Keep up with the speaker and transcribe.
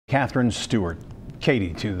Katherine Stewart.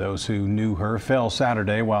 Katie, to those who knew her, fell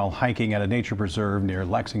Saturday while hiking at a nature preserve near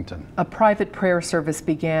Lexington. A private prayer service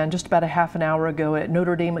began just about a half an hour ago at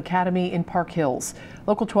Notre Dame Academy in Park Hills.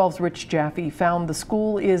 Local 12's Rich Jaffe found the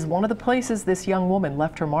school is one of the places this young woman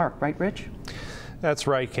left her mark. Right, Rich? That's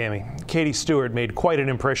right, Cammie. Katie Stewart made quite an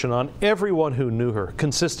impression on everyone who knew her.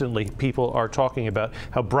 Consistently, people are talking about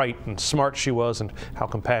how bright and smart she was and how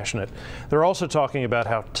compassionate. They're also talking about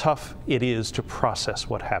how tough it is to process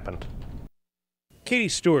what happened. Katie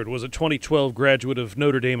Stewart was a 2012 graduate of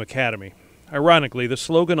Notre Dame Academy. Ironically, the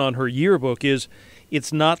slogan on her yearbook is,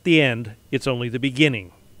 "It's not the end, it's only the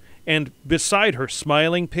beginning." And beside her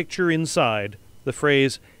smiling picture inside, the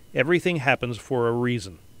phrase, "Everything happens for a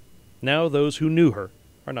reason." Now those who knew her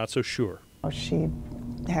are not so sure. She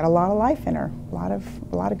had a lot of life in her, a lot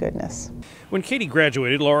of goodness. When Katie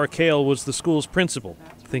graduated, Laura Kale was the school's principal.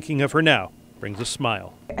 Thinking of her now brings a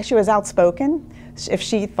smile. She was outspoken. If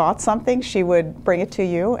she thought something, she would bring it to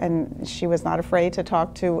you, and she was not afraid to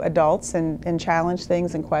talk to adults and challenge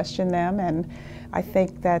things and question them. And I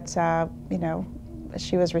think that,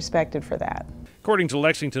 she was respected for that. According to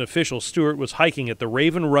Lexington officials, Stewart was hiking at the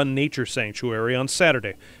Raven Run Nature Sanctuary on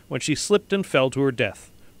Saturday when she slipped and fell to her death.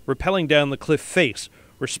 Rappelling down the cliff face,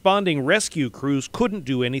 responding rescue crews couldn't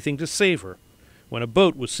do anything to save her. When a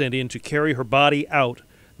boat was sent in to carry her body out,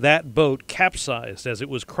 that boat capsized as it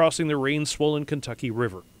was crossing the rain-swollen Kentucky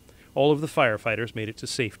River. All of the firefighters made it to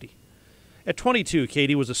safety. At 22,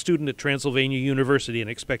 Katie was a student at Transylvania University and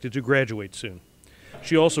expected to graduate soon.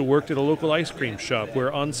 She also worked at a local ice cream shop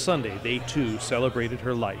where on Sunday they too celebrated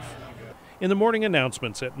her life. In the morning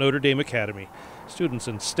announcements at Notre Dame Academy, students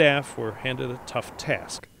and staff were handed a tough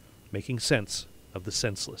task, making sense of the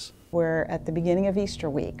senseless. We're at the beginning of Easter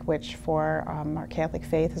week, which for our Catholic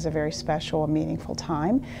faith is a very special and meaningful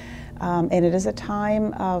time. And it is a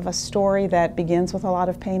time of a story that begins with a lot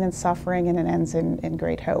of pain and suffering and it ends in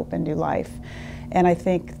great hope and new life. And I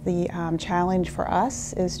think the challenge for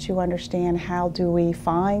us is to understand how do we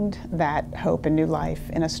find that hope and new life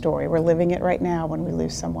in a story. We're living it right now when we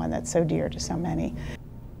lose someone that's so dear to so many.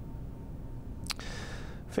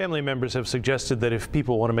 Family members have suggested that if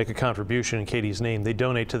people want to make a contribution in Katie's name, they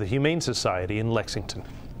donate to the Humane Society in Lexington.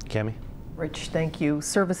 Cammie? Rich, thank you.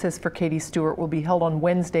 Services for Katie Stewart will be held on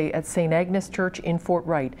Wednesday at St. Agnes Church in Fort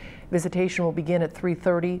Wright. Visitation will begin at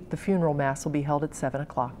 3:30. The funeral mass will be held at 7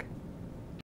 o'clock.